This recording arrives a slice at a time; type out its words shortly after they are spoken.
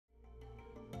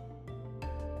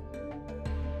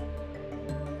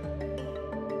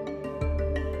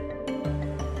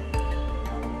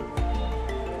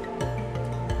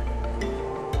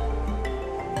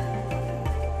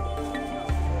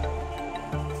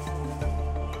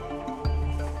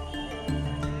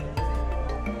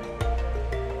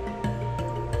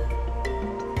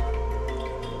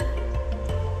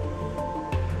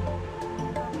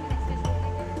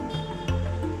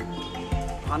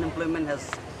unemployment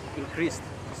has increased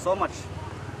so much.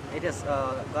 It has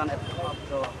gone up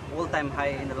to all-time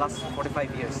high in the last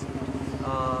 45 years.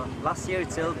 Last year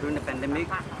itself, during the pandemic,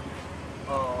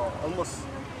 almost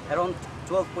around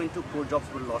 12.2 crore jobs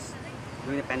were lost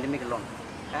during the pandemic alone.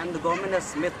 And the government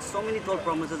has made so many told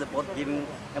promises about giving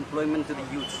employment to the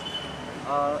youth.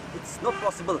 It's not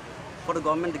possible for the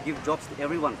government to give jobs to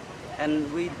everyone. And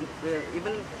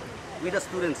even with the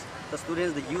students,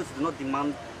 the youth do not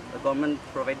demand the government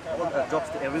provide jobs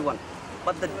to everyone.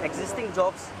 But the existing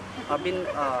jobs have been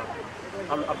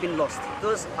lost.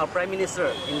 Because our Prime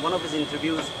Minister, in one of his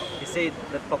interviews, he said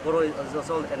that Pakora is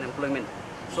also an employment.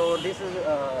 So this is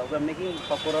we're making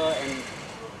Pakora and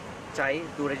chai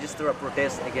to register a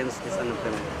protest against this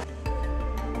unemployment.